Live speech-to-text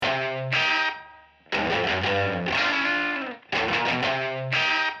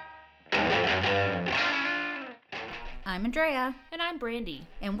I'm Andrea. And I'm Brandy.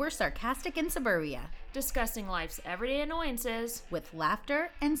 And we're Sarcastic in Suburbia. Discussing life's everyday annoyances with laughter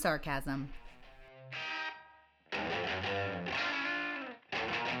and sarcasm.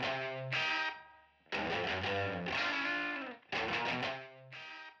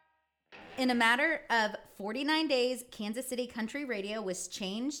 In a matter of 49 days, Kansas City Country Radio was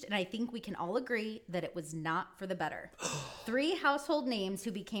changed, and I think we can all agree that it was not for the better. 3 household names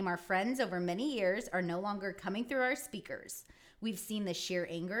who became our friends over many years are no longer coming through our speakers. We've seen the sheer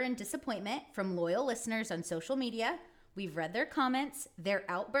anger and disappointment from loyal listeners on social media. We've read their comments, their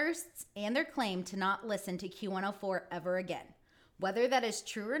outbursts, and their claim to not listen to Q104 ever again. Whether that is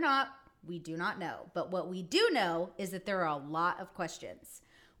true or not, we do not know. But what we do know is that there are a lot of questions.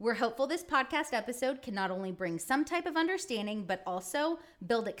 We're hopeful this podcast episode can not only bring some type of understanding, but also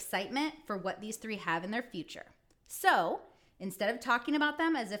build excitement for what these 3 have in their future. So, instead of talking about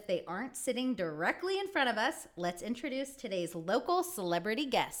them as if they aren't sitting directly in front of us, let's introduce today's local celebrity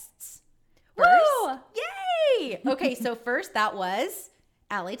guests. First, woo! Yay! Okay, so first that was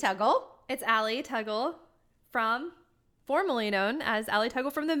Allie Tuggle. It's Allie Tuggle formerly known as Allie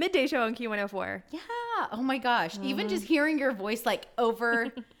Tuggle from the Midday Show on Q104. Yeah. Oh my gosh. Even just hearing your voice like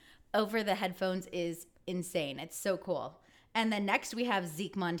over the headphones is insane. It's so cool. And then next we have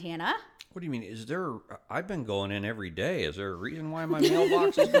Zeke Montana. What do you mean? I've been going in every day. Is there a reason why my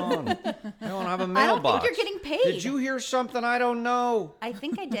mailbox is gone? I don't have a mailbox. I don't think you're getting paid. Did you hear something I don't know? I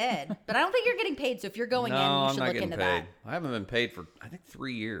think I did. But I don't think you're getting paid. So if you're going in, you should look into that. I haven't been paid for, I think,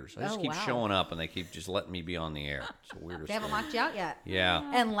 3 years. I just keep showing up and they keep just letting me be on the air. It's the weirdest They haven't thing. locked you out yet. Yeah.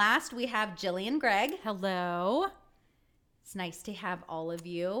 And last we have Jillian Gregg. Hello. It's nice to have all of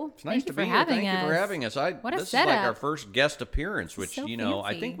you. It's nice to be here. Thank you for having us. This is like our first guest appearance, which, so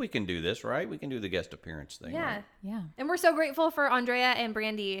I think we can do this, right? We can do the guest appearance thing. Yeah. Right? Yeah. And we're so grateful for Andrea and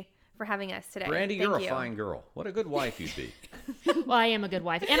Brandy for having us today. Brandy, you're a fine girl. What a good wife you'd be. Well, I am a good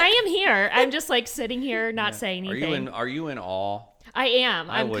wife. And I am here. I'm just like sitting here, not saying anything. Are you in awe? I am.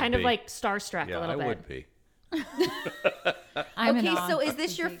 I'm kind of be. like starstruck a little bit. I would be. I'm in Okay, awe. so is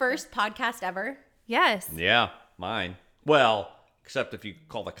this your first podcast ever? Yes. Yeah, mine. Well, except if you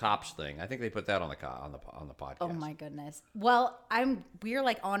call the cops thing. I think they put that on the podcast. Oh my goodness. Well, we're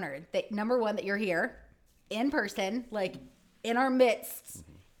like honored that number one, that you're here in person, like in our midst,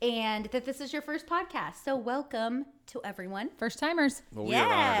 and that this is your first podcast. So welcome to everyone. First timers. Well, we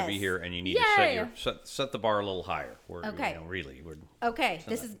are honored to be here, and you need Yay. to set the bar a little higher. Okay. Okay,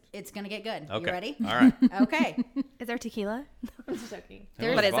 it's gonna get good. Okay. You ready? All right. Okay. Is there tequila? I'm just joking.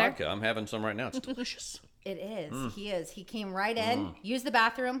 There's But is there? vodka. I'm having some right now. It's delicious. It is. He is. He came right in, used the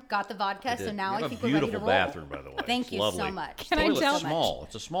bathroom, got the vodka. So now I think we're ready to beautiful roll. bathroom, by the way. Thank It's you lovely. so much. Can I Thank you tell- so much. Small.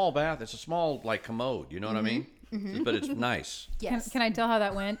 It's a small bath. It's a small commode. You know what I mean? But it's nice. Yes. Can I tell how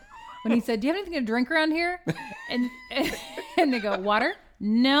that went? When he said, "Do you have anything to drink around here?" And they go, "Water?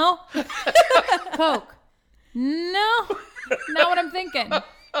 No. Coke? No. Not what I'm thinking." And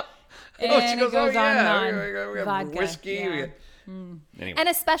she it goes, goes "Oh, on yeah, and we on. got Vodka. whiskey. Yeah. We got-" Anyway. And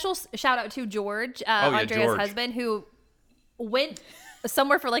a special shout out to George, Andrea's George. husband, who went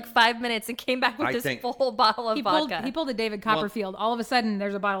somewhere for like 5 minutes and came back with I this think- full bottle of vodka. He pulled a David Copperfield. All of a sudden,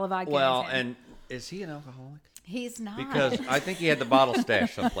 there's a bottle of vodka. Well, in his hand. and is he an alcoholic? He's not. Because I think he had the bottle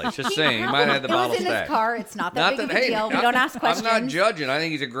stashed someplace. Just saying, he might have had the it bottle was in his stashed. car. It's not that big of a deal. We don't ask questions. I'm not judging. I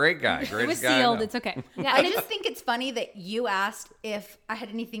think he's a great guy. it was Greatest guy I sealed. know. It's okay. yeah, I just think it's funny that you asked if I had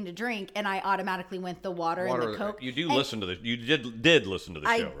anything to drink, and I automatically went the water and the Coke. You do And listen to the. You did listen to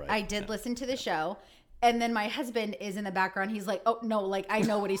the show, right? I did listen to the show. And then my husband is in the background. He's like, "Oh no, like I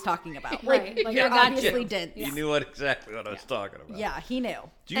know what he's talking about. Right. Like Yeah, you I got obviously you. did. You knew exactly what I was talking about. Yeah, he knew.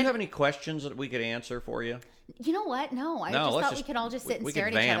 Do you have any questions that we could answer for you? You know what? No, I No, just let's thought we could all just sit and we stare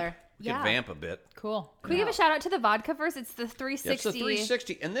could at each vamp. other. We could vamp a bit. Cool. Can we give a shout out to the vodka first? It's the 360. It's the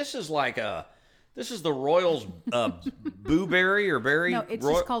 360, and this is like this is the Royals Booberry or berry. No, it's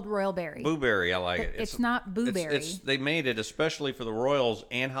just called Royal Berry. Booberry. I like it. It's not Booberry. They made it especially for the Royals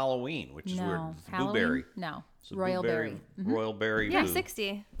and Halloween, which is weird. No. It's Halloween? Booberry. No. It's a Royal Booberry, Berry. Royal Berry. Yeah, Boo.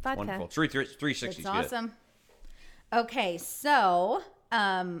 60 vodka. Wonderful. 360 is It's good. awesome. Okay, so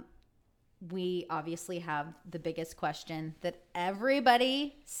we obviously have the biggest question that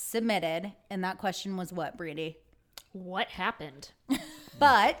everybody submitted, and that question was what, Brandy? What happened?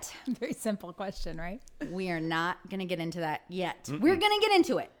 But Very simple question, right? we are not going to get into that yet. We're going to get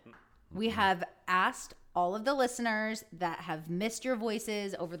into it. We have asked all of the listeners that have missed your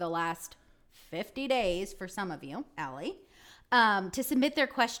voices over the last 50 days, for some of you, Allie, to submit their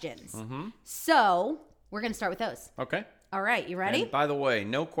questions. So we're going to start with those. Okay. All right, you ready? And by the way,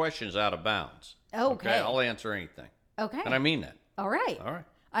 no questions out of bounds. Okay. I'll answer anything. Okay. And I mean that. All right. All right.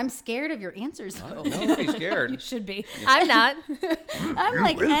 I'm scared of your answers. Oh, don't be scared. You should be. I'm not. I'm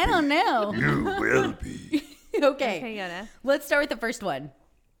like, I don't know. You will be. Okay. Okay, Yana. Let's start with the first one.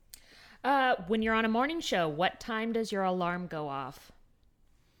 When you're on a morning show, what time does your alarm go off?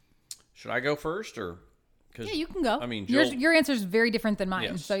 Should I go first or? Cause, Yeah, you can go. I mean, your answer is very different than mine.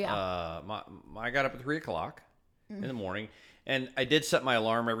 yes. So yeah. I got up at 3 o'clock in the morning, and I did set my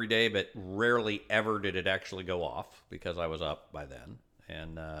alarm every day, but rarely ever did it actually go off because I was up by then.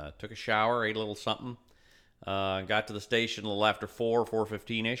 And took a shower, ate a little something, got to the station a little after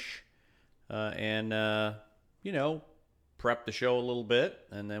 4:15ish, and prepped the show a little bit,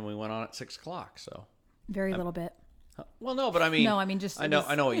 and then we went on at 6 o'clock. So, Very little bit. well, no, but I mean, No, I mean, just I it know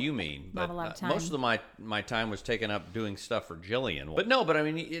was what you mean. not But a lot of time. most of my time was taken up doing stuff for Jillian. But no, but I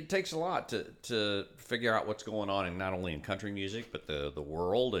mean, it takes a lot to figure out what's going on, and not only in country music, but the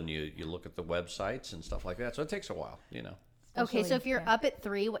world, and you look at the websites and stuff like that. So it takes a while, Okay, so if you're yeah. up at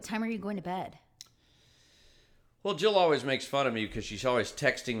 3, what time are you going to bed? Well, Jill always makes fun of me because she's always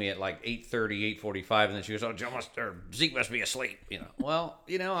texting me at like 8:30, 8:45, and then she goes, "Oh, Zeke must be asleep." Well,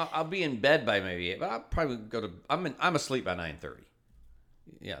 I'll be in bed by maybe 8, but I'll probably go to. I'm asleep by 9:30.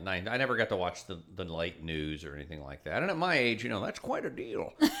 Yeah, 9. I never got to watch the late news or anything like that. And at my age, that's quite a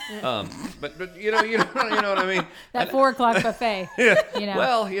deal. But you know what I mean. That 4 o'clock buffet.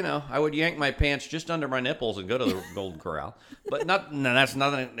 Well, I would yank my pants just under my nipples and go to the Golden Corral. But that's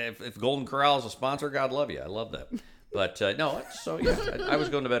nothing. If Golden Corral is a sponsor, God love you. I love that. But no, so yeah, I was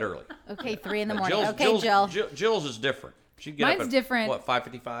going to bed early. Okay, 3 in the morning. Jill's is different. She'd get Mine's up at, different. What,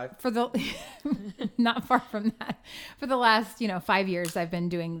 5:55? For the not far from that. For the last 5 years, I've been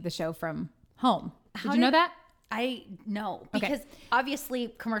doing the show from home. Did you know that? I know, Okay. because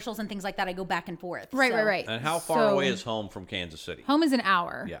obviously commercials and things like that, I go back and forth. Right. And how far away is home from Kansas City? Home is an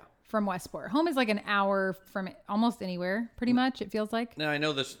hour. Yeah. From Westport. Home is like an hour from almost anywhere, pretty much, it feels like. Now, I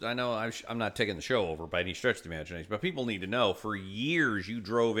know this. I know I'm not taking the show over by any stretch of the imagination, but people need to know, for years you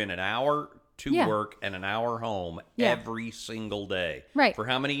drove in an hour to Yeah. work and an hour home Yeah. every single day. Right. For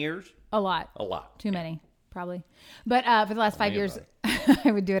how many years? A lot. A lot. Too many, probably. But for the last 5 years, Anybody.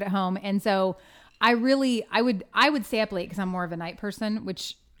 I would do it at home. And so I would stay up late because I'm more of a night person,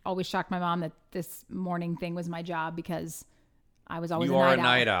 which always shocked my mom that this morning thing was my job because I was always You are a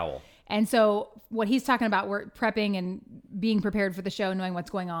night owl. And so what he's talking about, we're prepping and being prepared for the show, knowing what's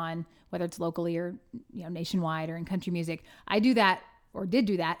going on, whether it's locally or nationwide or in country music. I do that, or did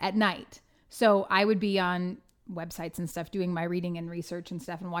do that, at night. So I would be on websites and stuff doing my reading and research and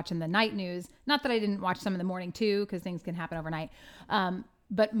stuff and watching the night news. Not that I didn't watch some in the morning too, because things can happen overnight.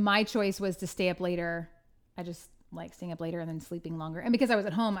 But my choice was to stay up later. I just like staying up later and then sleeping longer. And because I was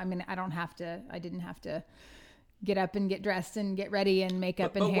at home, I didn't have to get up and get dressed and get ready and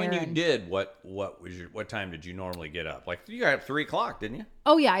makeup and But hair. when you did, what time did you normally get up? Like, you got up 3 o'clock, didn't you?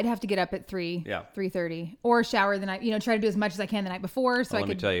 Oh yeah, I'd have to get up at 3, Yeah. 3:30, or shower the night. Try to do as much as I can the night before, so Well, I let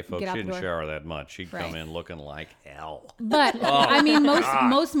me could tell you, folks, get out she the didn't door. shower that much. She'd come Right. in looking like hell. But I mean,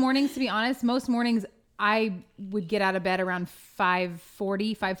 most mornings, to be honest, most mornings I would get out of bed around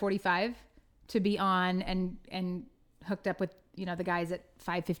 5:40, 5:45 to be on and hooked up with the guys at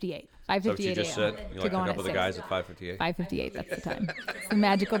 5:58. That's what you 5:58 just a.m. said? You to like go hook on up at with the 6. guys at 5:58? 5:58, that's the time. It's the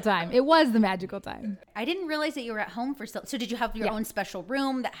magical time. It was the magical time. I didn't realize that you were at home for so did you have your Yeah. own special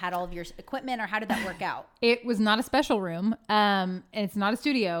room that had all of your equipment, or how did that work out? It was not a special room, and it's not a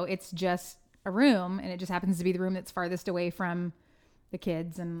studio. It's just a room, and it just happens to be the room that's farthest away from the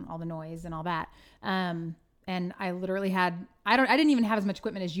kids and all the noise and all that. And I literally had I didn't even have as much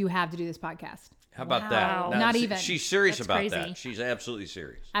equipment as you have to do this podcast. How about Wow. that? Not even. She's serious That's about crazy. that. She's absolutely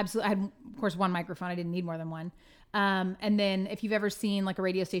serious. Absolutely, I had of course one microphone. I didn't need more than one. And then if you've ever seen like a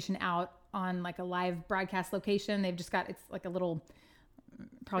radio station out on like a live broadcast location, they've just got it's like a little.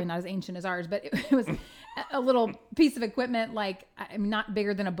 Probably not as ancient as ours, but it was a little piece of equipment, like not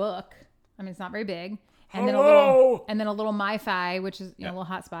bigger than a book. I mean, it's not very big. And then a little MiFi, which is a little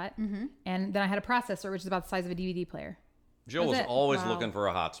hotspot. Mm-hmm. And then I had a processor, which is about the size of a DVD player. Jill was it. always Wow. looking for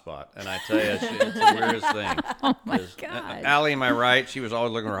a hotspot, and I tell you, it's the weirdest thing. Oh my God. Allie, am I right? She was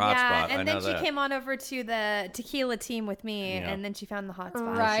always looking for a hotspot. Yeah, I and know then she that. came on over to the tequila team with me, Yeah. and then she found the hot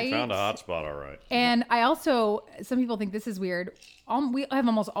spot. Right. She found a hotspot, all right. And I also, some people think this is weird. We have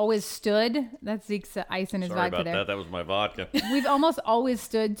almost always stood. That's Zeke's ice and his Sorry vodka about there. that. That was my vodka. We've almost always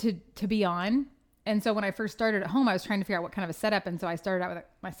stood to be on. And so when I first started at home, I was trying to figure out what kind of a setup. And so I started out with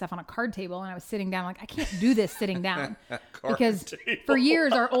my stuff on a card table, and I was sitting down like, I can't do this sitting down. Because for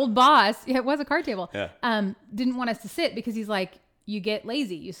years, our old boss, it was a card table, didn't want us to sit because he's like, you get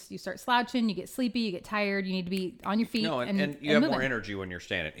lazy. You start slouching, you get sleepy, you get tired, you need to be on your feet. No, and you have moving. more energy when you're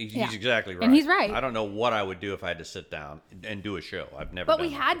standing. He's Yeah. exactly right. And he's right. I don't know what I would do if I had to sit down and do a show. I've never But done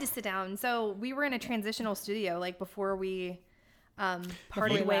we that. had to sit down. So we were in a transitional studio, like before we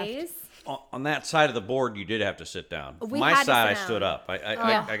parted we left. ways. On that side of the board, you did have to sit down. We My had to side, I sit stood down. up. I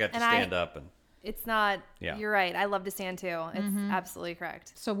got to And stand up. And It's not, Yeah. you're right. I love to stand too. It's absolutely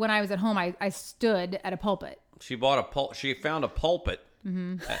correct. So when I was at home, I stood at a pulpit. she bought she found a pulpit.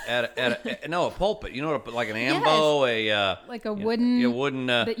 Mm-hmm. A pulpit. You know, like an ambo, Like a wooden wooden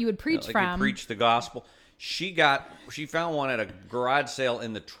that you would preach like from. You preach the gospel. She found one at a garage sale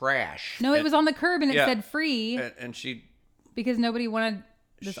in the trash. No, it was on the curb and it Yeah. said free and she because nobody wanted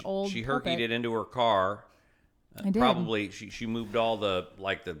this old she pulpit. herkied it into her car. I did. Probably she moved all the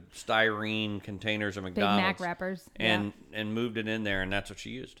styrene containers of Big McDonald's Mac wrappers. and moved it in there, and that's what she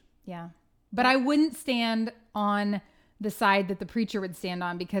used. Yeah. But I wouldn't stand on the side that the preacher would stand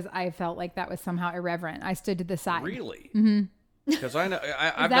on because I felt like that was somehow irreverent. I stood to the side. Really? Mm-hmm. Because I know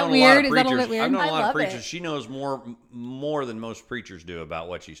I've that known a lot weird? of Is that a preachers. little bit weird? I've known I a lot of love preachers. it. She knows more than most preachers do about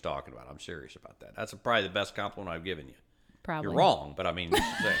what she's talking about. I'm serious about that. That's probably the best compliment I've given you. Probably. You're wrong, but I mean,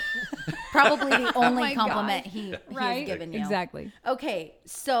 just saying. Probably the only my compliment God. he Right? has given you. Exactly. Okay,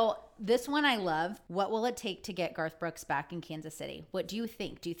 so this one I love. What will it take to get Garth Brooks back in Kansas City? What do you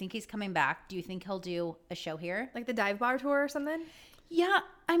think? Do you think he's coming back? Do you think he'll do a show here? Like the dive bar tour or something? Yeah,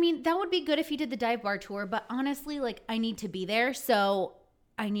 I mean, that would be good if he did the dive bar tour, but honestly, like, I need to be there, so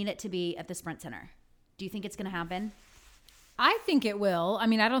I need it to be at the Sprint Center. Do you think it's going to happen? I think it will. I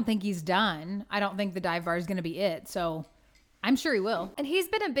mean, I don't think he's done. I don't think the dive bar is going to be it. So I'm sure he will. And he's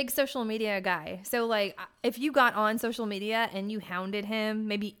been a big social media guy. So, like, if you got on social media and you hounded him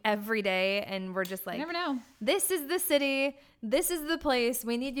maybe every day and were just like, You never know. this is the city, this is the place,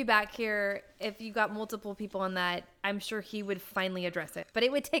 we need you back here. If you got multiple people on that, I'm sure he would finally address it. But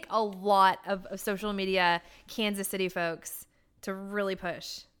it would take a lot of social media Kansas City folks to really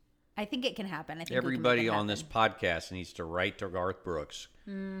push. I think it can happen. I think Everybody we can on make this podcast needs to write to Garth Brooks.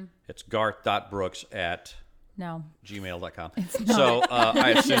 It's garth.brooks@gmail.com. No. So I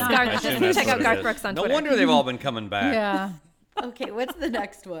assume, that's Check what out it Garth is. Brooks on No Twitter. wonder they've all been coming back. Yeah. happen. Okay, what's the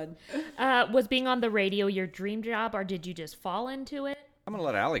next one? Was being on the radio your dream job, or did you just fall into it? I'm going to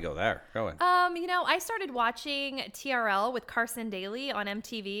let Allie go there. Go ahead. I started watching TRL with Carson Daly on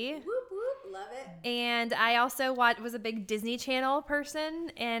MTV. Whoop, whoop, love it. And I also was a big Disney Channel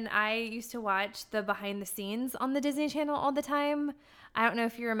person, and I used to watch the behind the scenes on the Disney Channel all the time. I don't know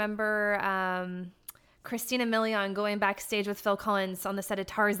if you remember Christina Milian going backstage with Phil Collins on the set of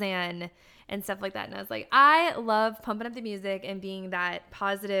Tarzan and stuff like that. And I was like, I love pumping up the music and being that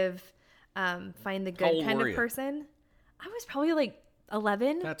positive, find the How good old kind were of you? person. I was probably like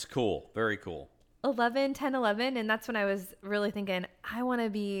 11. That's cool. Very cool. 11, and that's when I was really thinking, I want to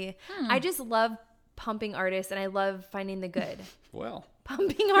be, I just love pumping artists and I love finding the good. Well,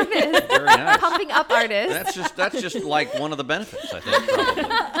 Pumping artists. very nice. Pumping up artists. That's just like one of the benefits, I think, probably.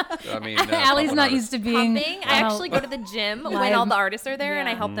 I mean, Allie's pumping not artists. used to being. Pumping. I actually go to the gym when live- all the artists are there and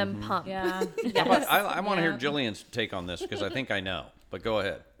I Yeah. help them pump. Yeah. But I want to hear Jillian's take on this because I think I know. But go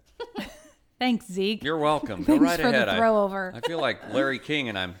ahead. Thanks, Zeke. You're welcome. Go Thanks right for ahead. the throw over. I feel like Larry King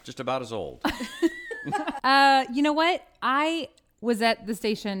and I'm just about as old. You know what? I was at the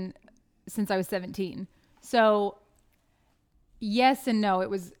station since I was 17. So, yes and no, it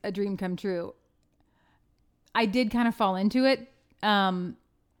was a dream come true. I did kind of fall into it.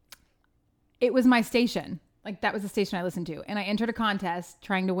 It was my station. Like, that was the station I listened to. And I entered a contest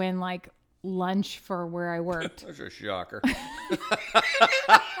trying to win, like, lunch for where I worked. That's a shocker.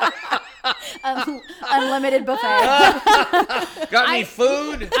 Unlimited buffet. Got any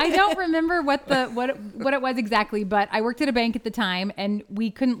food? I don't remember what it was exactly, but I worked at a bank at the time, and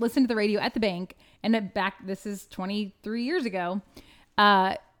we couldn't listen to the radio at the bank. And this is 23 years ago.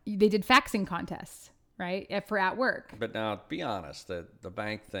 They did faxing contests, right, for at work. But now, be honest, the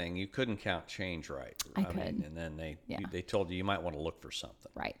bank thing, you couldn't count change right. I could. and then Yeah. they told you might want to look for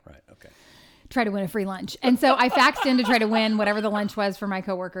something. Right. Right. Okay. Try to win a free lunch. And so I faxed in to try to win whatever the lunch was for my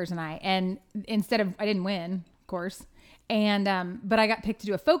coworkers and I. And I didn't win, of course. And but I got picked to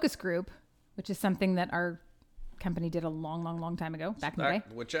do a focus group, which is something that our company did a long time ago, back in the day.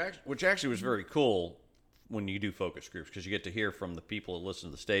 Which actually was very cool when you do focus groups because you get to hear from the people that listen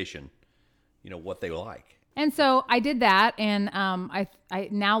to the station, what they like. And so I did that, and I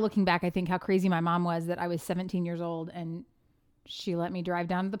now looking back, I think how crazy my mom was that I was 17 years old and she let me drive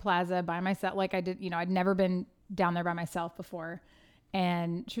down to the plaza by myself. Like I did, I'd never been down there by myself before.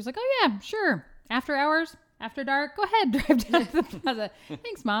 And she was like, "Oh yeah, sure. After hours, after dark, go ahead, drive down to the plaza."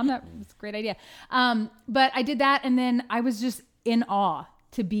 Thanks, Mom. That was a great idea. But I did that, and then I was just in awe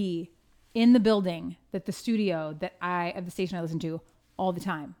to be in the building that the studio of the station I listened to all the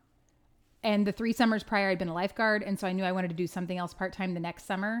time. And the 3 summers prior, I'd been a lifeguard. And so I knew I wanted to do something else part-time the next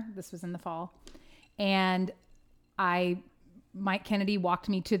summer. This was in the fall. And Mike Kennedy walked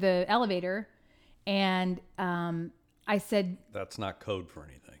me to the elevator, and I said, That's not code for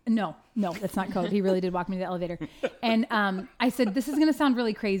anything. no, that's not code. He really did walk me to the elevator. And I said, this is going to sound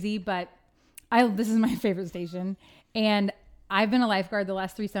really crazy, but this is my favorite station. And I've been a lifeguard the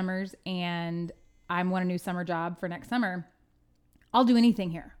last 3 summers, and I want a new summer job for next summer. I'll do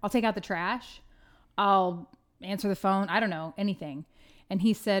anything here. I'll take out the trash. I'll answer the phone. I don't know, anything. And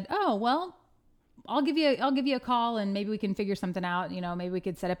he said, oh, well, I'll give you a call, and maybe we can figure something out. Maybe we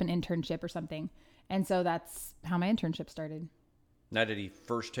could set up an internship or something. And so that's how my internship started. Now, did he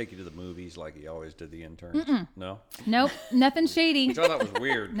first take you to the movies like he always did the interns? No? Nope, nothing shady. Which I thought was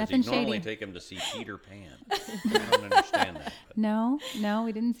weird, because Nothing he'd normally shady. take him to see Peter Pan. I don't understand that. But No,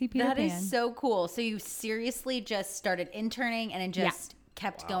 we didn't see Peter That Pan. is so cool. So you seriously just started interning and then just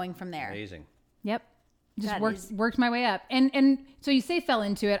kept going from there. amazing. Yep. Just That worked is- worked my way up. And so you say fell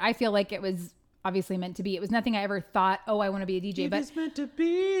into it. I feel like it was obviously meant to be. It was nothing I ever thought, I want to be a DJ. But meant to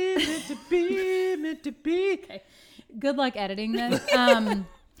be, meant to be, meant to be. okay. Good luck editing this.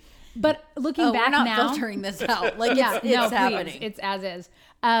 But looking Oh, back we're not now, filtering this out. Like yeah, it's no, happening. please, it's as is.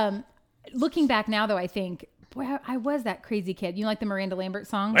 Looking back now, though, I think, boy, I was that crazy kid. You know, like the Miranda Lambert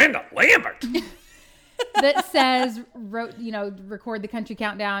song Linda Lambert. that says, record the country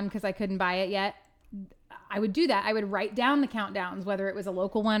countdown because I couldn't buy it yet. I would do that. I would write down the countdowns, whether it was a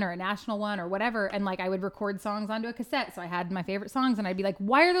local one or a national one or whatever. And like, I would record songs onto a cassette. So I had my favorite songs, and I'd be like,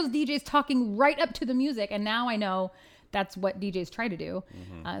 why are those DJs talking right up to the music? And now I know that's what DJs try to do.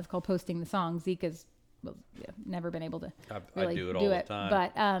 It's called posting the song. Zeke has never been able to I really do it all the time.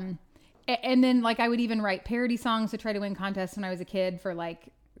 But, and then like, I would even write parody songs to try to win contests when I was a kid for like,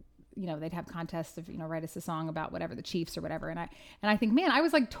 they'd have contests of, write us a song about whatever, the Chiefs or whatever. And I think, man, I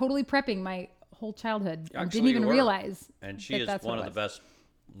was like totally prepping my whole childhood. I Actually, didn't even you were. realize. And she is that's one what of it the was. best,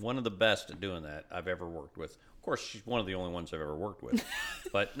 one of the best at doing that I've ever worked with. Of course, she's one of the only ones I've ever worked with.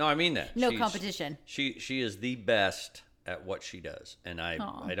 But no, I mean that. No competition. She is the best at what she does, and I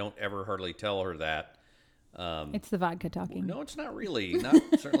don't ever hardly tell her that. It's the vodka talking. No, it's not really.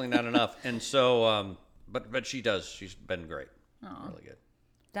 Certainly not enough. And so, but she does. She's been great. Really good.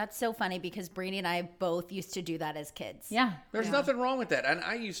 That's so funny because Brandy and I both used to do that as kids. Yeah. There's nothing wrong with that. And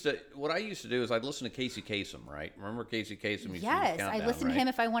what I used to do is I'd listen to Casey Kasem, right? Remember Casey Kasem? Yes, I listened to him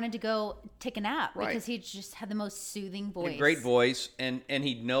if I wanted to go take a nap Right. because he just had the most soothing voice. Great voice, and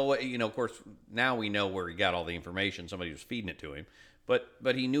he'd know, of course, now we know where he got all the information. Somebody was feeding it to him.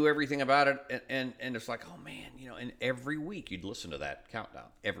 But he knew everything about it, and it's like, oh, man, and every week you'd listen to that countdown,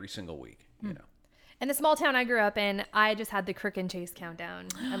 every single week, In the small town I grew up in, I just had the Crook and Chase countdown,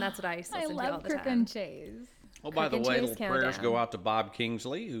 and that's what I used to I listen to all love the Crook time. and Chase. Oh, by the Crook and way, Chase little prayers countdown. go out to Bob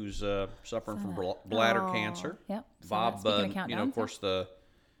Kingsley, who's suffering from bladder cancer. Yep. So Bob, speaking of of countdowns, course, what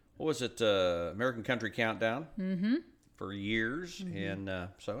was it, American Country Countdown for years. And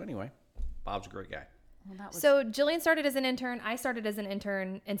so anyway, Bob's a great guy. Well, that was So Jillian started as an intern. I started as an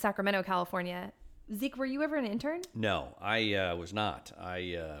intern in Sacramento, California. Zeke, were you ever an intern? No, I was not.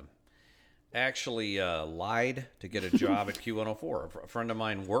 I actually lied to get a job at Q104. A friend of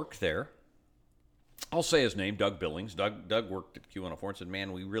mine worked there. I'll say his name, Doug Billings. Doug worked at Q104 and said,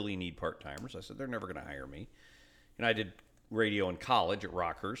 man, we really need part-timers. I said, they're never going to hire me. And I did radio in college at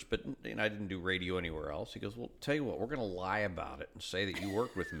Rockhurst, but I didn't do radio anywhere else. He goes, well, tell you what, we're going to lie about it and say that you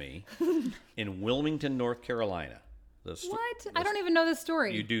worked with me in Wilmington, North Carolina. What? I don't even know this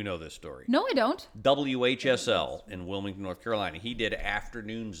story. You do know this story. No, I don't. WHSL in Wilmington, North Carolina. He did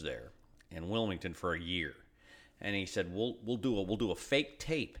afternoons there in Wilmington for a year, and he said we'll do a fake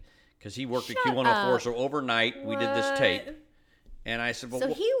tape because he worked at Q104. So overnight we did this tape, and I said, well,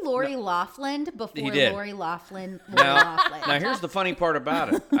 So he Lori Laughlin before He did. Lori Laughlin. now here's the funny part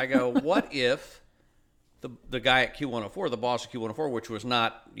about it. I go, what if the guy at Q104, the boss at Q104, which was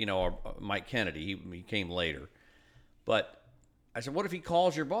not Mike Kennedy, he came later, but I said, what if he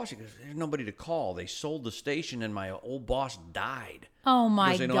calls your boss? He goes, there's nobody to call. They sold the station and my old boss died. Oh my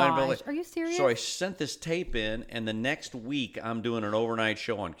Because they know how to build gosh. it. Are you serious? So I sent this tape in, and the next week I'm doing an overnight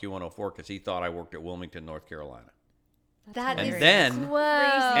show on Q104 because he thought I worked at Wilmington, North Carolina. That is And then, Whoa.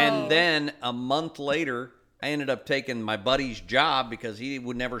 and then a month later, I ended up taking my buddy's job because he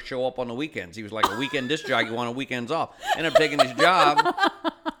would never show up on the weekends. He was like a weekend disc jockey, wanted weekends off. Ended up taking his job,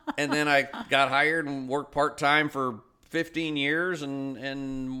 and then I got hired and worked part-time for 15 years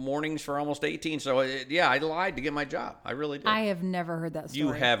and mornings for almost 18. So I lied to get my job. I really did. I have never heard that story.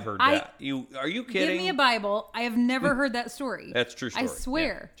 You have heard that. Are you kidding? Give me a Bible. I have never heard that story. That's a true story. I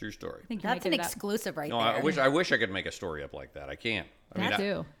swear. Yeah, true story. I think you're That's an making it up. exclusive right No, there. I wish I could make a story up like that. I can't. That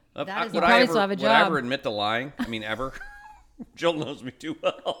too. That is- would You I probably ever, still have a would I job. ever admit to lying? I mean, ever? Jill knows me too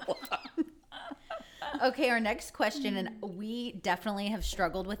well. Okay, our next question, and we definitely have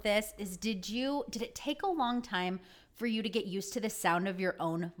struggled with this, is did it take a long time for you to get used to the sound of your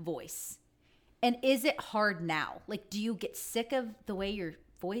own voice? And is it hard now? Like, do you get sick of the way your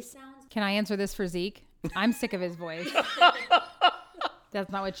voice sounds? Can I answer this for Zeke? I'm sick of his voice.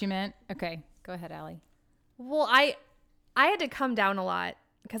 That's not what you meant? Okay, go ahead, Allie. Well, I had to come down a lot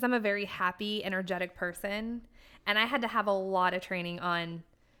because I'm a very happy, energetic person. And I had to have a lot of training on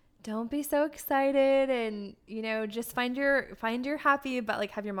don't be so excited and, just find your happy, but like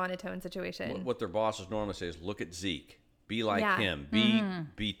have your monotone situation. What their bosses normally say is, look at Zeke. Be like Yeah. him.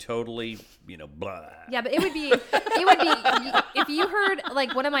 Be totally, blah. Yeah, but it would be if you heard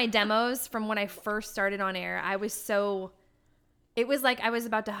like one of my demos from when I first started on air, it was like I was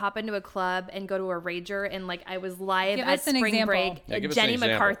about to hop into a club and go to a rager, and like I was live Give at us an Spring example. Break. Yeah, give us an Jenny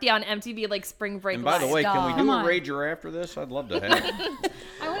example. McCarthy on MTV, like Spring Break. And by the live. way, can we Stop. do Come a on. rager after this? I'd love to have it.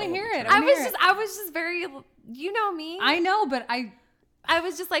 I want to hear it. I was just very, you know me. I know, but I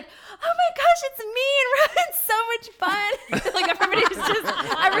was just like, oh my gosh, it's me, and we're having so much fun. Like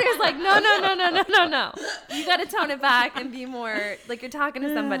everybody's like, no. You got to tone it back and be more like you're talking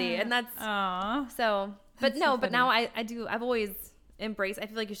to somebody, and that's so. But no, but now I've always embraced. I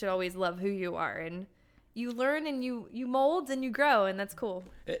feel like you should always love who you are, and you learn and you mold and you grow, and that's cool.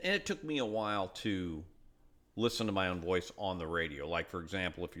 And it took me a while to listen to my own voice on the radio. Like, for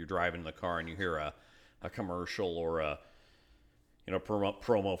example, if you're driving in the car and you hear a commercial or a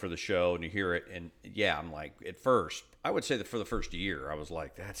promo for the show and you hear it, and I'm like, at first, I would say that for the first year, I was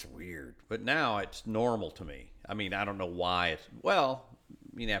like, that's weird. But now it's normal to me. I mean, I don't know why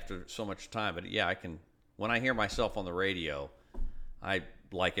after so much time, but I can, when I hear myself on the radio, I,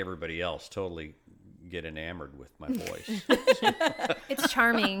 like everybody else, totally get enamored with my voice. It's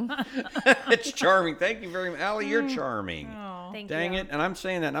charming. It's charming. Thank you very much. Allie, you're charming. Thank Dang you. it. And I'm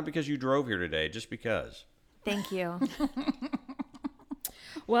saying that not because you drove here today, just because. Thank you.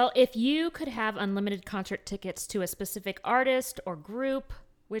 Well, if you could have unlimited concert tickets to a specific artist or group,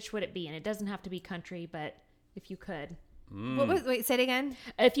 which would it be? And it doesn't have to be country, but if you could. Wait, say it again.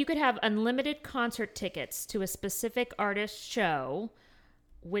 If you could have unlimited concert tickets to a specific artist show,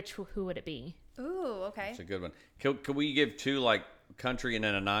 who would it be? Ooh, okay. It's a good one. Could we give two, like, country and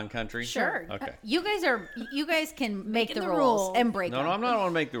then a non-country? Sure. Okay. You guys can make the the rules rules. and break No, them. I'm not want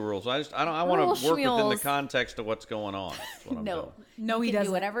to make the rules. I want Rule to work within the schmules. context of what's going on. That's what I'm doing. No, he You can do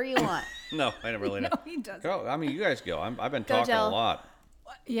doesn't. whatever you want. No, I don't really know. No, he doesn't. Go. I mean, you guys go. I've been Go, talking a Jill. lot.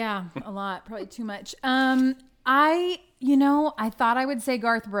 Yeah, a lot, probably too much. I thought I would say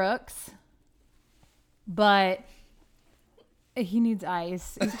Garth Brooks, but he needs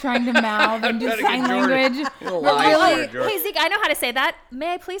ice. He's trying to mouth and do Gotta sign get George. language. You're a liar, George. Hey Zeke, I know how to say that.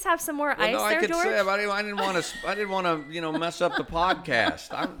 May I please have some more ice No, I there, could George? say, but I didn't want to, mess up the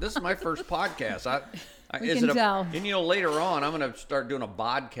podcast. This is my first podcast. We can tell. And later on, I'm going to start doing a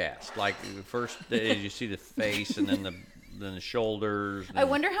podcast. Like the first day, you see the face, and then the shoulders. I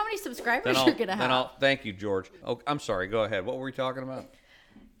wonder how many subscribers Then you're going to have. Thank you, George. Oh, I'm sorry. Go ahead. What were we talking about?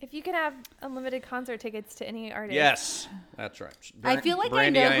 If you could have unlimited concert tickets to any artist. Yes, that's right. I feel like I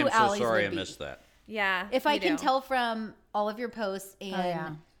Brandy, know I am who so Allie's sorry would I be. missed that. Yeah. If I you can do. tell from all of your posts, and yeah.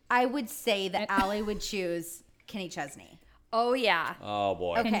 I would say that Allie would choose Kenny Chesney. Oh yeah. Oh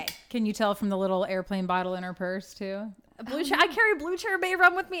boy. Okay. Can you tell from the little airplane bottle in her purse too? I carry Blue Cherry Bay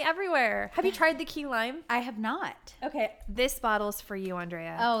rum with me everywhere. Have you tried the key lime? I have not. Okay. This bottle's for you,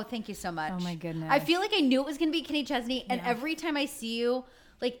 Andrea. Oh, thank you so much. Oh, my goodness. I feel like I knew it was going to be Kenny Chesney, and every time I see you,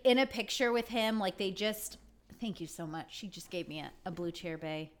 like in a picture with him, like thank you so much. She just gave me a Blue Chair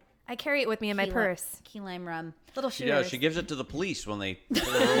Bay. I carry it with me in my purse. Key lime rum. Little She shooters. does. She gives it to the police when they pull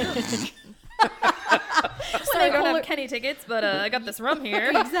her over. Sorry, I don't have Kenny tickets, but I got this rum here.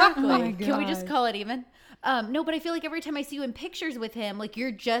 Exactly. Oh my Can we just gosh. call it even? No, but I feel like every time I see you in pictures with him, like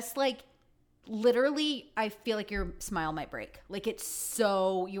you're just like, literally, I feel like your smile might break. Like you are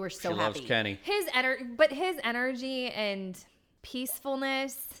so She loves happy. Kenny. His energy and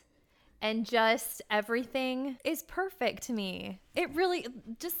peacefulness and just everything is perfect to me. It really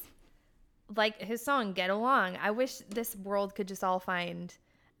just like his song Get Along. I wish this world could just all find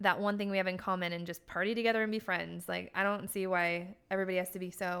that one thing we have in common and just party together and be friends. Like I don't see why everybody has to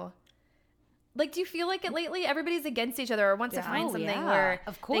be so. Like, do you feel like it lately? Everybody's against each other or wants to find Oh, something yeah. where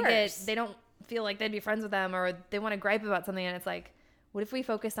Of course. they don't feel like they'd be friends with them, or they want to gripe about something, and it's like, what if we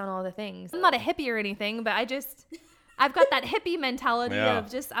focused on all the things? I'm not a hippie or anything, but I've got that hippie mentality of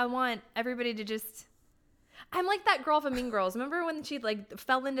just, I want everybody to just, I'm like that girl from Mean Girls. Remember when she like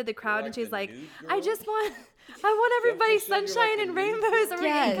fell into the crowd and she's like, I want everybody's sunshine and rainbows, and we're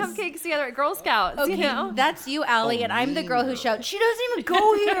eating cupcakes together at Girl Scouts. Okay, you know? that's you, Allie, and I'm the girl who shouts, she doesn't even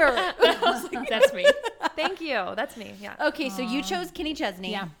go here. That's me. Thank you. That's me. Yeah. Okay, so you chose Kenny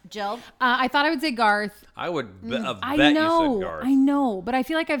Chesney. Yeah. Jill? I thought I would say Garth. I would have I bet know, you said Garth. I know, but I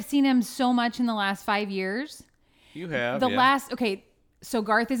feel like I've seen him so much in the last 5 years. You have. So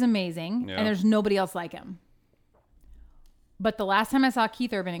Garth is amazing, Yeah. and there's nobody else like him. But the last time I saw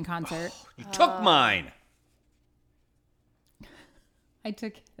Keith Urban in concert, You took mine. I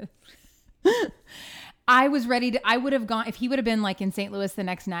took I was ready to, I would have gone, if he would have been like in St. Louis the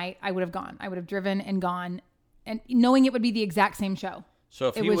next night, I would have gone. I would have driven and gone, and knowing it would be the exact same show. So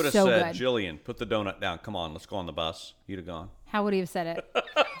if It he was would have so said, good. Jillian, put the donut down. Come on, let's go on the bus. You'd have gone. How would he have said it?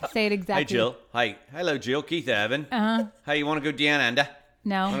 Say it exactly. Hey, Jill. Hi. Hello, Jill. Keith Urban. Uh-huh. Hey, you want to go down under?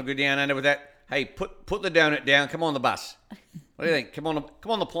 No. Want to go down under with that? Hey, put the donut down. Come on the bus. What do you think? Come on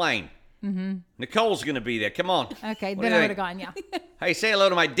the plane. Mm-hmm. Nicole's going to be there. Come on. Okay, What then do you I would have think? gone, yeah. Hey, say hello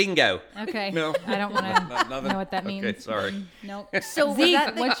to my dingo. Okay. No. I don't want to Nothing. know what that means. Okay, sorry. Nope. So was Zeke,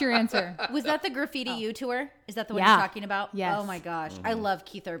 that the, what's your answer? was that the Graffiti U tour? Is that the one Yeah. you're talking about? Yes. Oh my gosh. I love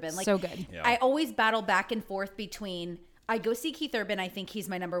Keith Urban. Like, So good. Yeah. I always battle back and forth between I go see Keith Urban, I think he's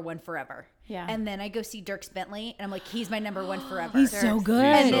my number one forever. Yeah. And then I go see Dierks Bentley, and I'm like, he's my number one forever. He's so good.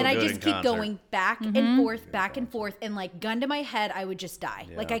 And so then I good just in keep concert. going back and forth, and like gun to my head, I would just die.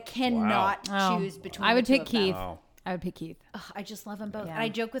 Like I cannot Oh. choose between. I would the two pick of them. Keith. Wow. I would pick Keith. Ugh, I just love them both. Yeah. And I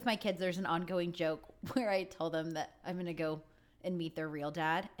joke with my kids. There's an ongoing joke where I tell them that I'm gonna go and meet their real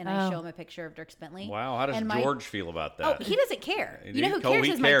dad, and I show them a picture of Dierks Bentley. Wow, how does And my- George feel about Oh, that? he doesn't care. You know who Oh, cares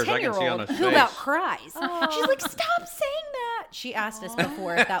he is cares. my I can see on 10-year-old his who about face. cries. She's like, stop saying that. She asked us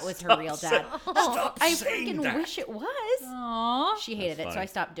before if that was her real dad. I freaking wish it was. Aww. She hated it, so funny. I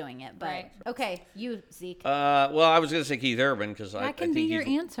stopped doing it. But Right. okay, you, Zeke. Well, I was going to say Keith Urban because I That can think be your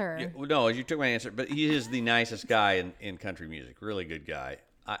he's- answer. Yeah, well, no, you took my answer, but he is the nicest guy in country music. Really good guy.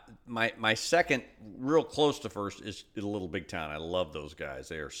 My second, real close to first, is Little Big Town. I love those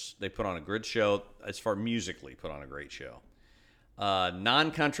guys. They put on a good show. As far musically, put on a great show.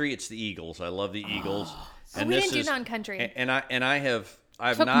 Non-country, it's the Eagles. I love the Eagles. Oh, we didn't do non-country. And I've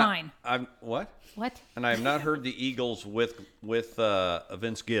Took not. mine. I've what? What? And I have not heard the Eagles with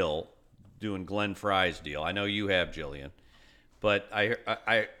Vince Gill doing Glenn Fry's deal. I know you have, Jillian, but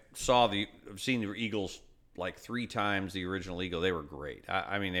I've seen the Eagles like 3 times. The original Eagle, they were great.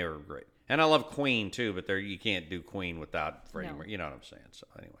 I mean, they were great. And I love Queen too, but you can't do Queen without Freddie. No. You know what I'm saying? So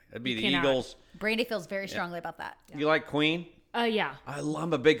anyway, it'd be the cannot. Eagles. Brandy feels very strongly about that. You like Queen? Yeah.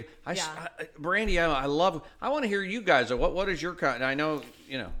 I'm a big. Brandy, I love. I want to hear you guys. What is your kind? I know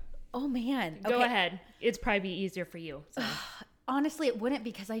you know. Oh man. Go Okay. ahead. It's probably be easier for you. So. Honestly, it wouldn't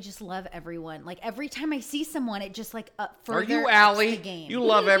because I just love everyone. Like every time I see someone, it just like further Are you ups Allie? the game. You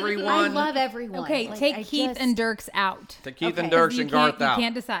love everyone. I love everyone. Okay, Like, take I Keith just- and Dierks out. Take Keith and Okay. Dierks You and Garth can't, out. you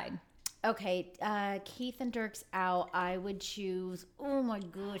can't decide. Okay, Keith and Dierks out. I would choose. Oh my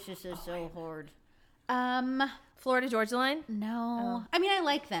gosh, this is so hard. Florida Georgia Line. No. I mean, I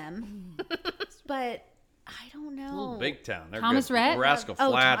like them, but I don't know. Little Big Town. They're Thomas good. Rhett? Rascal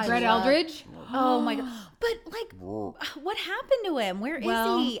Oh, Flatts. I Brett love- Eldridge? Oh my god! But like, what happened to him? Where is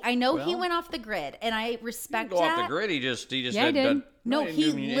Well- he? I know he Well- went off the grid, and I respect Go off that. the grid. He just Yeah, he had did. done- No, didn't he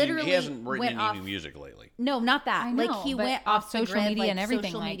do any- literally he hasn't written went any off- new music lately. No, not that. I know, like he but went off off the social grid, media like, and everything,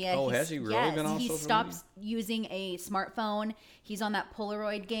 Social like- media. Oh, He's- has he really yes, been off he social stops using a smartphone. He's on that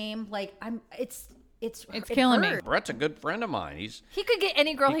Polaroid game. Like it killing me. hurt. Brett's a good friend of mine. He could get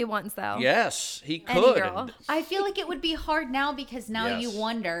any girl he wants, though. Yes, he Any could. girl. I feel like it would be hard now because now Yes. you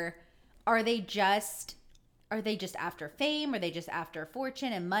wonder, are they just after fame? Are they just after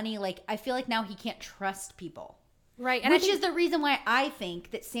fortune and money? Like I feel like now he can't trust people. Right. And I Which think is the reason why I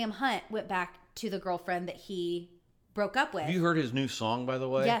think that Sam Hunt went back to the girlfriend that he broke up with. Have you heard his new song, by the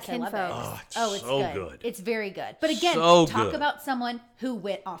way? Yes, I love it. Kinfolks. Oh, it's so good. good. It's very good. But again, So talk good. about someone who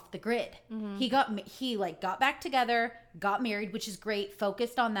went off the grid. He got back together, got married, which is great,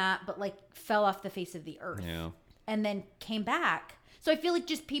 focused on that, but like fell off the face of the earth. Yeah. And then came back. So I feel like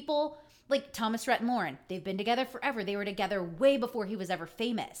just people like Thomas Rhett and Lauren, they've been together forever. They were together way before he was ever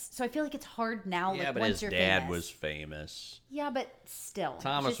famous. So I feel like it's hard now. Yeah, like, but once his you're dad famous. was famous. Yeah, but still, it's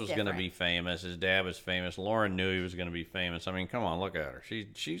Thomas just was going to be different. famous. His dad was famous. Lauren knew he was going to be famous. I mean, come on, look at her.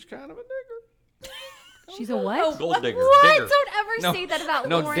 She's kind of a digger. She's a what? Gold digger. What? Digger. Don't ever No, say that about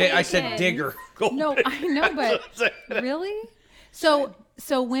No, Lauren I said Aiken. digger. Gold No, I know, but really? So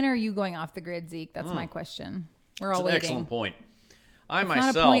So when are you going off the grid, Zeke? That's my question. We're all It's an waiting. excellent point. It's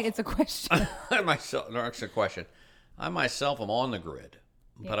not a point, it's a question. No, it's a question. I myself am on the grid,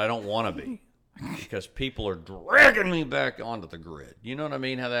 but I don't want to be because people are dragging me back onto the grid. You know what I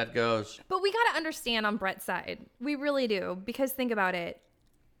mean? How that goes? But we got to understand on Brett's side. We really do. Because think about it.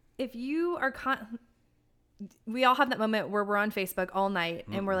 If you are we all have that moment where we're on Facebook all night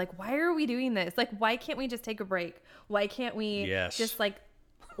and we're like, why are we doing this? Like, why can't we just take a break? Why can't we just like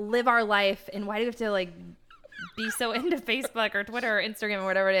live our life? And why do we have to like be so into Facebook or Twitter or Instagram or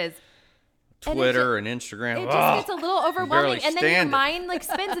whatever it is? Twitter and Instagram. It just gets a little overwhelming. barely And then your stand it. mind like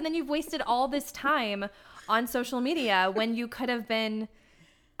spins and then you've wasted all this time on social media when you could have been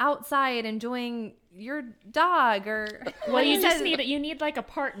outside enjoying your dog or Well, you just need like a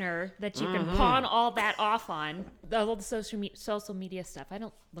partner that you can pawn all that off on. All the social media stuff. I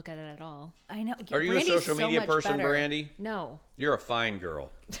don't look at it at all. I know. Are you Brandy's a social so media much person, better. Brandy? No. You're a fine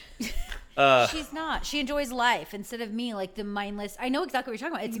girl. She's not. She enjoys life instead of me, like the mindless. I know exactly what you're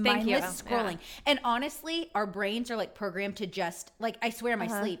talking about. It's Thank you. mindless scrolling. And honestly, our brains are like programmed to just like, I swear in my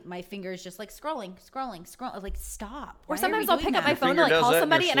sleep, my fingers just like scrolling. Like, stop. Or Why are sometimes we I'll doing pick up that? my phone to finger like does call that in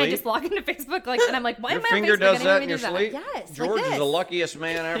somebody your and I sleep? just log into Facebook like and I'm like, why Your am I on finger Facebook? does I that didn't in even your do that. sleep? Yes, like George is this. the luckiest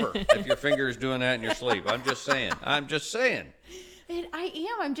man ever if your finger is doing that in your sleep. I'm just saying. I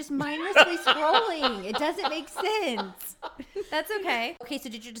am. I'm just mindlessly scrolling. It doesn't make sense. That's okay. Okay, so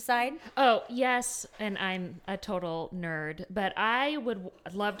did you decide? Oh, yes, and I'm a total nerd, but I would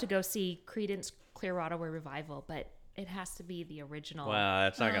love to go see Creedence Clearwater Revival, but it has to be the original. Well,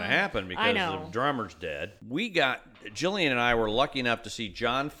 that's not going to happen because I know. the drummer's dead. Jillian and I were lucky enough to see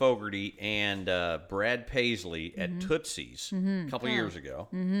John Fogerty and Brad Paisley at Tootsie's a couple years ago.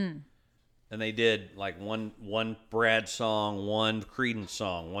 Mm-hmm. And they did like one Brad song, one Creedence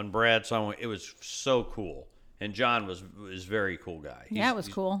song, one Brad song. It was so cool. And John was a very cool guy. Yeah, it was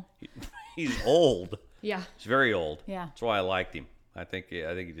cool. He's old. Yeah. He's very old. Yeah. That's why I liked him. I think he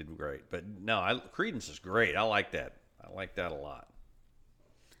did great. But no, Creedence is great. I like that. I like that a lot.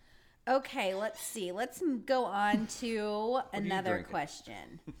 Okay, let's see. Let's go on to another drinking?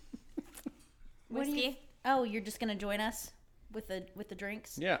 question. Whiskey. Oh, you're just gonna join us with the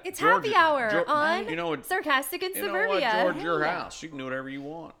drinks? Yeah. It's George- happy hour George- on you know what, Sarcastic in You know Suburbia. what, George? Your house. You can do whatever you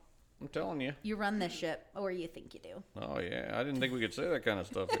want. I'm telling you. You run this ship, or you think you do. Oh, yeah. I didn't think we could say that kind of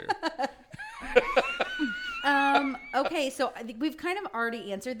stuff here. Okay, so I think we've kind of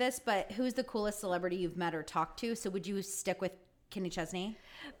already answered this, but who's the coolest celebrity you've met or talked to? So would you stick with Kenny Chesney?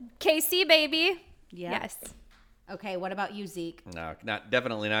 Casey, baby. Yeah. Yes. Okay, what about you, Zeke? No,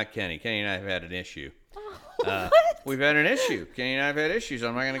 definitely not Kenny. Kenny and I have had an issue. What? We've had an issue. Kenny and I have had issues.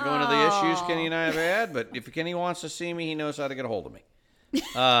 I'm not going to go into the issues Kenny and I have had, but if Kenny wants to see me, he knows how to get a hold of me. Wait,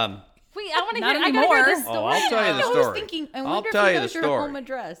 I want to Not hear. I gotta hear anymore. this story. Oh, I'll tell you the I was story. thinking, I I'll wonder if tell he you the knows your story. home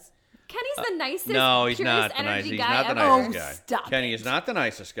address. Kenny's the nicest. No, he's purest not the energy nicest. He's guy not the ever. nicest guy. stop Kenny is not the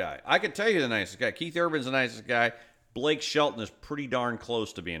nicest guy. I could tell you the nicest guy. Keith Urban's the nicest guy. Blake Shelton is pretty darn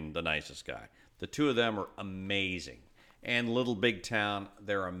close to being the nicest guy. The two of them are amazing. And Little Big Town,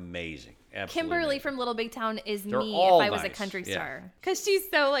 they're amazing. Absolutely Kimberly amazing. from Little Big Town is They're me all if I was a nice. country Yeah. star. Because she's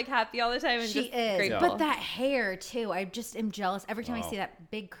so like happy all the time and She just is, grateful. but that hair too. I just am jealous every time I see that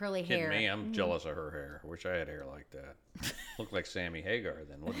big curly Kidding hair. me? I'm jealous of her hair. I wish I had hair like that. Looked like Sammy Hagar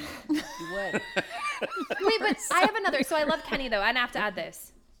then, wouldn't it? You would. Wait, but I have another. So I love Kenny though. And I have to add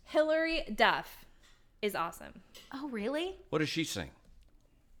this. Hillary Duff is awesome. Oh, really? What does she sing?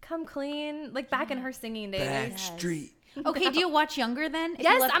 Come Clean, like back in her singing days. Backstreet. Okay, do you watch Younger then? If you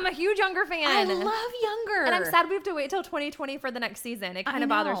Yes, love- I'm a huge Younger fan. I love Younger. And I'm sad we have to wait till 2020 for the next season. It kind of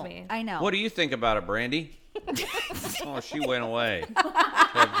bothers me. I know. What do you think about it, Brandy? Oh, she went away.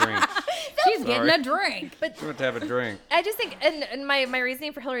 Have drinks. She's Sorry. getting a drink. She went to have a drink. I just think, and my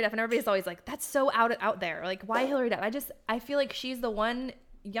reasoning for Hillary Duff, and everybody's always like, that's so out there. Like, why Hillary Duff? I feel like she's the one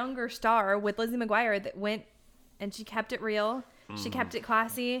younger star with Lizzie McGuire that went and she kept it real. She kept it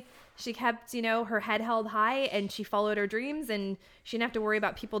classy. She kept, her head held high and she followed her dreams and she didn't have to worry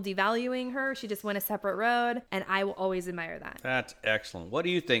about people devaluing her. She just went a separate road. And I will always admire that. That's excellent. What do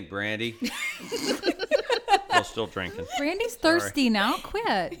you think, Brandy? I'm still drinking. Brandy's thirsty now.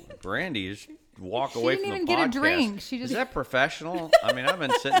 Quit. Brandy is walk She away didn't from even the get a podcast. drink. She Is just- that professional? I mean, I've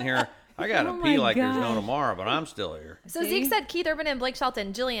been sitting here. I got to Oh pee my like there's no gosh. tomorrow, but I'm still here. So See? Zeke said Keith Urban and Blake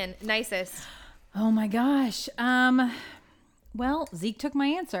Shelton. Jillian, nicest. Oh my gosh. Well, Zeke took my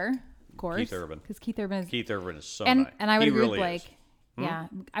answer, of course. Keith Urban. Because Keith Urban is. Keith Urban is so and nice. and I would He agree really with Blake. is. Yeah,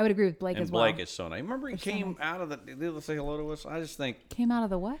 I would agree with Blake And as well. Blake is so nice. Remember he came out of the deal to say hello to us? I just think Came out of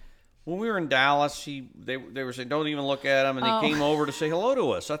the what? When we were in Dallas, they were saying, don't even look at him, and he came over to say hello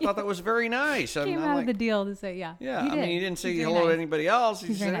to us. I thought that was very nice. Came I'm out like, of the deal to say, yeah, He I did. mean, he didn't say He's very hello to nice. anybody else. He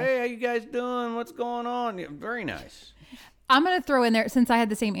He's said, very hey, nice. how you guys doing? What's going on? Yeah, very nice. I'm going to throw in there, since I had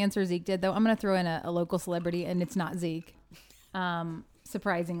the same answer Zeke did, though, I'm going to throw in a local celebrity, and it's not Zeke,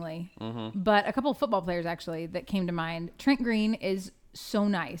 surprisingly. But a couple of football players, actually, that came to mind. Trent Green is so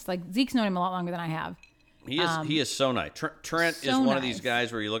nice. Like, Zeke's known him a lot longer than I have. He is so nice. Trent is so one of these nice.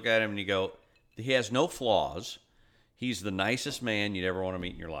 guys where you look at him and you go, he has no flaws. He's the nicest man you'd ever want to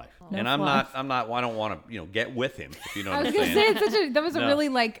meet in your life. No and flaws. I don't want to, get with him, if you know I what was I'm going to saying. say, that was a No. really,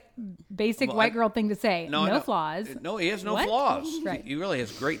 like, basic Well, white girl thing to say. No flaws. No, he has no What? flaws. Right. He really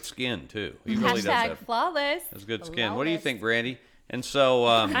has great skin, too. He really does have flawless. good skin. What do you think, Brandy? And so,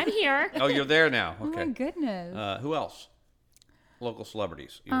 I'm here. oh, you're there now. Oh, Okay. my goodness. Who else? Local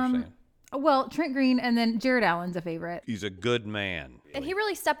celebrities, you were saying. Well, Trent Green, and then Jared Allen's a favorite. He's a good man. And he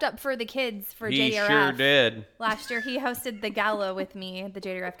really stepped up for the kids for He JDRF. sure did. Last year, he hosted the gala with me, the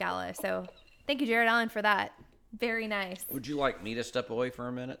JDRF gala. So thank you, Jared Allen, for that. Very nice. Would you like me to step away for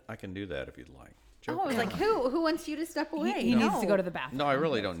a minute? I can do that if you'd like. Oh, I was like, who wants you to step away? He needs to No. go to the bathroom. No, I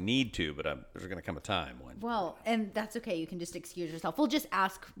really don't need to, but there's going to come a time when. Well, and that's okay. You can just excuse yourself. We'll just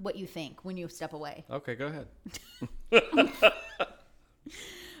ask what you think when you step away. Okay, go ahead.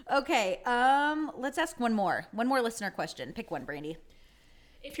 Okay, let's ask one more listener question. Pick one, Brandy.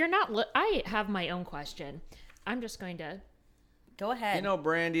 If you're not, I have my own question. I'm just going to. Go ahead. You know,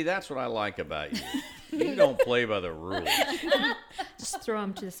 Brandy, that's what I like about you. You don't play by the rules. Just throw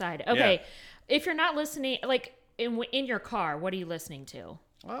them to the side. Okay. If you're not listening, like in your car, what are you listening to?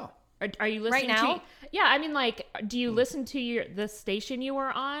 Wow. Are you listening now? to? Yeah, I mean, like, do you listen to the station you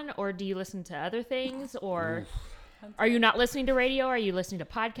were on, or do you listen to other things, or are you not listening to radio? Are you listening to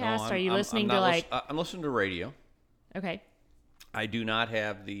podcasts? No, are you listening I'm to not like? I'm listening to radio. Okay. I do not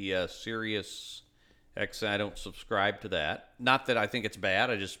have the Sirius XM. I don't subscribe to that. Not that I think it's bad.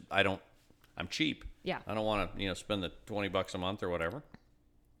 I'm cheap. Yeah. I don't want to, spend the $20 a month or whatever.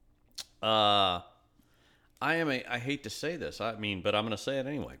 I hate to say this. But I'm going to say it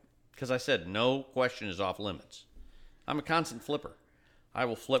anyway. Because I said no question is off limits. I'm a constant flipper. I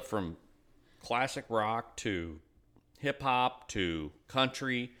will flip from classic rock to hip hop to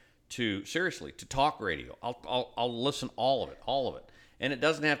country to talk radio. I'll listen all of it. And it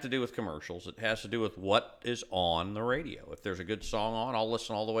doesn't have to do with commercials. It has to do with what is on the radio. If there's a good song on, I'll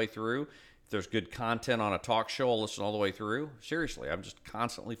listen all the way through. If there's good content on a talk show, I'll listen all the way through. Seriously, I'm just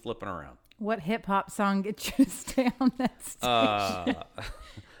constantly flipping around. What hip hop song gets you to stay on that station?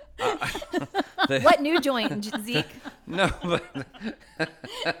 What new joint, Zeke? No, but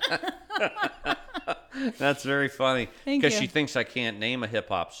that's very funny Thank because you. she thinks I can't name a hip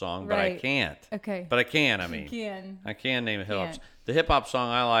hop song, but I Right. can't. Okay. But I can. I mean, can. I can name a hip hop. Can't. The hip hop song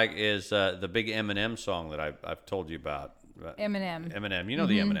I like is the big Eminem song that I've told you about. Eminem. Eminem, you know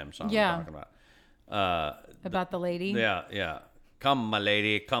the Eminem song Yeah. I'm talking about. About the lady? Yeah. Come, my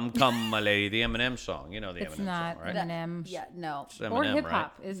lady, come, my lady. The Eminem song, you know the It's Eminem not song, right? Eminem. Yeah, no. It's Eminem, Or hip right?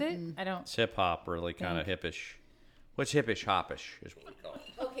 hop, is it? I don't. It's hip hop, really kind of hippish. What's hippish hoppish is what we call it.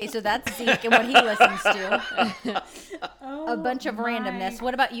 Okay, so that's Zeke and what he listens to. A bunch of randomness.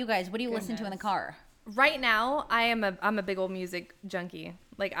 What about you guys? What do you listen to in the car? Right now, I'm a big old music junkie.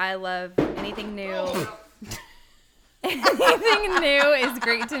 Like, I love anything new. Anything new is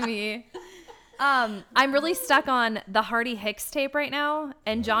great to me. I'm really stuck on the Hardy Hicks tape right now,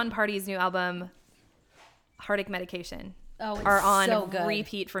 and John Party's new album, Heartache Medication, Oh, it's are on so good.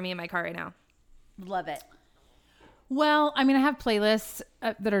 repeat for me in my car right now. Love it. Well, I mean, I have playlists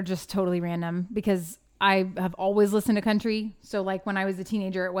that are just totally random because I have always listened to country. So, like, when I was a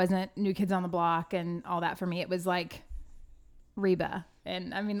teenager, it wasn't New Kids on the Block and all that for me. It was like Reba.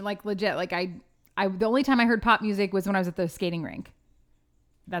 And I mean, like, legit, like, I the only time I heard pop music was when I was at the skating rink.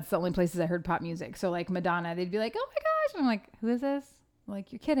 That's the only places I heard pop music. So, like, Madonna, they'd be like, oh my gosh. And I'm like, who is this?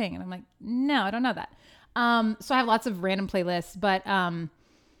 Like, you're kidding. And I'm like, no, I don't know that. So I have lots of random playlists, but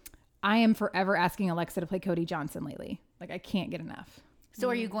I am forever asking Alexa to play Cody Johnson lately. Like, I can't get enough. So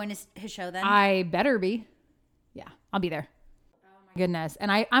are you going to his show then? I better be. Yeah, I'll be there. Oh my goodness.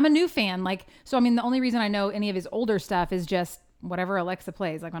 And I'm a new fan. Like, so, I mean, the only reason I know any of his older stuff is just whatever Alexa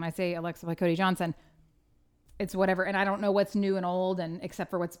plays. Like, when I say Alexa play Cody Johnson, it's whatever. And I don't know what's new and old and except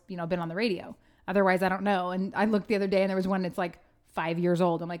for what's, been on the radio. Otherwise, I don't know. And I looked the other day and there was one that's like 5 years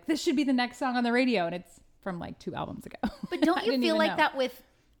old. I'm like, this should be the next song on the radio. And it's from like 2 albums ago. But don't I you didn't feel even like know. that with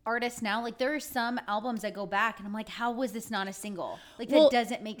artists now? Like, there are some albums I go back and I'm like, how was this not a single? Like, Well, that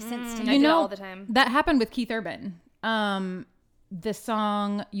doesn't make sense to I me. do that all the time. That happened with Keith Urban. The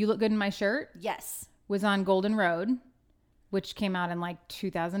song "You Look Good in My Shirt" Yes. was on Golden Road. which came out in like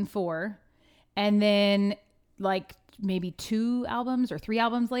 2004. And then like maybe 2 albums or 3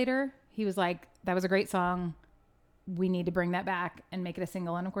 albums later, he was like, that was a great song. We need to bring that back and make it a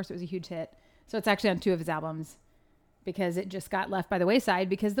single. And of course it was a huge hit. So it's actually on 2 of his albums because it just got left by the wayside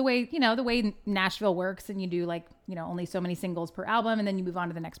because the way Nashville works, and you do like, only so many singles per album, and then you move on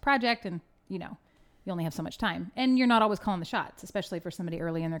to the next project, and you only have so much time, and you're not always calling the shots, especially for somebody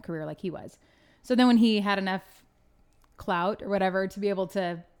early in their career like he was. So then when he had enough clout or whatever to be able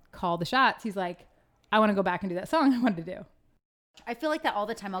to call the shots, he's like, I want to go back and do that song I wanted to do. I feel like that all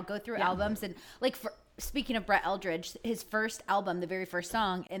the time. I'll go through albums, and like, speaking of Brett Eldredge, his first album, the very first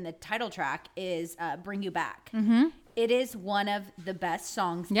song in the title track is Bring You Back. Mm-hmm. It is one of the best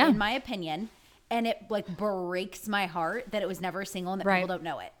songs in my opinion. And it like breaks my heart that it was never a single and that people don't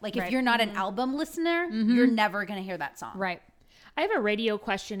know it. Like if you're not an album listener, you're never going to hear that song. Right. I have a radio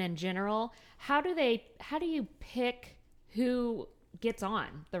question in general. How do you pick who gets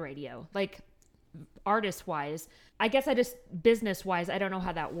on the radio? Like artist wise, I guess business wise, I don't know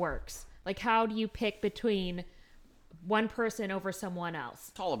how that works. Like how do you pick between one person over someone else?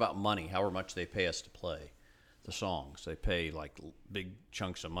 It's all about money, however much they pay us to play the songs. They pay like big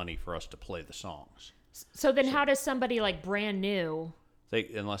chunks of money for us to play the songs. So then how does somebody like brand new,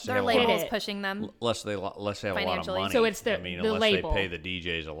 unless they Their have a lot labels of- pushing them. unless they have a lot of Financially. money. So it's the unless label. they pay the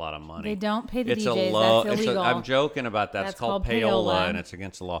DJs a lot of money. They don't pay the it's DJs. A low, That's illegal. I'm joking about that. That's It's called called payola, payola. and it's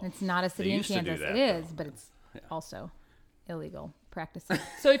against the law. It's not a They city in used to do Kansas. that, It is, though. but it's also illegal practice.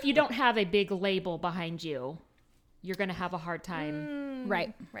 so if you don't have a big label behind you, you're going to have a hard time.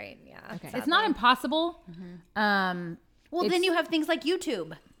 Right. Right. Yeah. Okay. It's not impossible. Well, then you have things like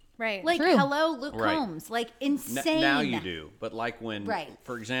YouTube. Right. Like, True. hello, Luke Right. Combs. Like, insane. Now you do, but like when, Right.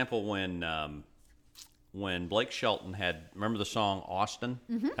 for example, when Blake Shelton remember the song Austin?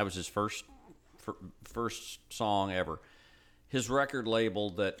 Mm-hmm. That was his first song ever. His record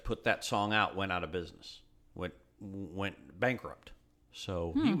label that put that song out went out of business, went bankrupt.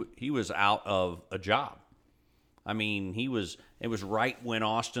 So he was out of a job. I mean, it was right when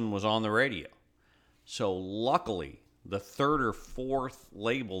Austin was on the radio. So luckily, the 3rd or 4th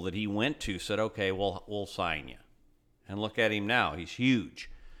label that he went to said, okay, we'll sign you. And look at him now. He's huge.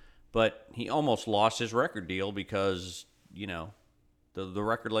 But he almost lost his record deal because, the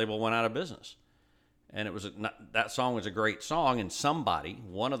record label went out of business. And that song was a great song, and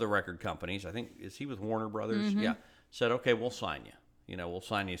one of the record companies, I think, is he with Warner Brothers? Yeah, said, okay, we'll sign you. We'll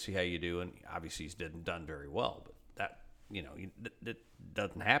sign you, see how you do. And obviously he's done very well, but that, it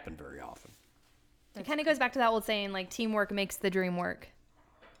doesn't happen very often. It kind of goes back to that old saying, like, teamwork makes the dream work.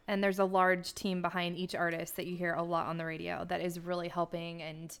 And there's a large team behind each artist that you hear a lot on the radio that is really helping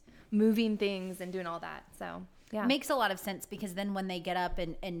and moving things and doing all that. So, yeah. Makes a lot of sense because then when they get up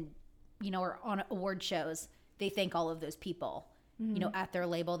and are on award shows, they thank all of those people. At their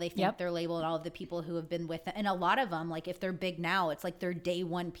label, they thank their label and all of the people who have been with them. And a lot of them, like if they're big now, it's like they're day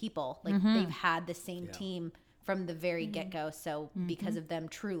one people. Like they've had the same team from the very get-go. So because of them,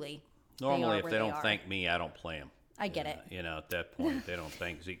 truly, Normally, if where they don't are. thank me, I don't play them. I get it. At that point, they don't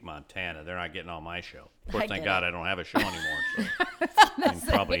thank Zeke Montana. They're not getting on my show. Of course, I thank get God it. I don't have a show anymore. So. And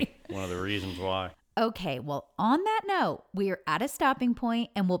probably one of the reasons why. Okay, well, on that note, we are at a stopping point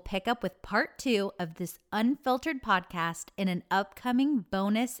and we'll pick up with part 2 of this unfiltered podcast in an upcoming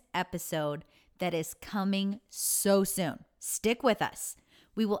bonus episode that is coming so soon. Stick with us.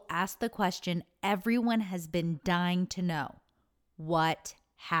 We will ask the question everyone has been dying to know. What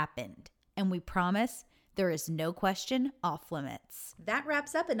happened? And we promise there is no question off limits. That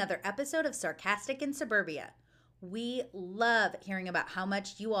wraps up another episode of Sarcastic in Suburbia. We love hearing about how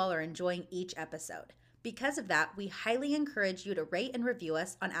much you all are enjoying each episode. Because of that, we highly encourage you to rate and review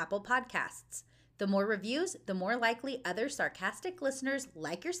us on Apple Podcasts. The more reviews, the more likely other sarcastic listeners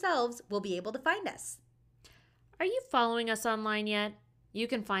like yourselves will be able to find us. Are you following us online yet? You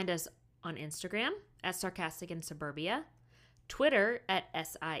can find us on Instagram at Sarcastic in Suburbia, Twitter at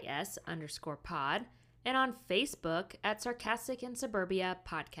SIS_pod, and on Facebook at Sarcastic in Suburbia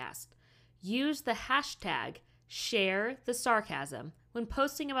Podcast. Use the hashtag #ShareTheSarcasm when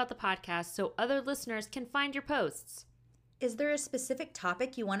posting about the podcast so other listeners can find your posts. Is there a specific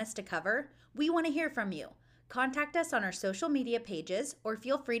topic you want us to cover? We want to hear from you. Contact us on our social media pages or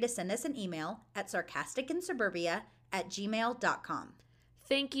feel free to send us an email at sarcasticinsuburbia@gmail.com.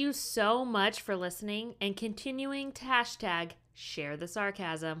 Thank you so much for listening and continuing to hashtag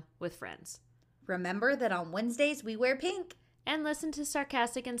 #ShareTheSarcasm with friends. Remember that on Wednesdays we wear pink. And listen to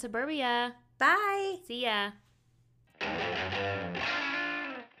Sarcastic in Suburbia. Bye! See ya.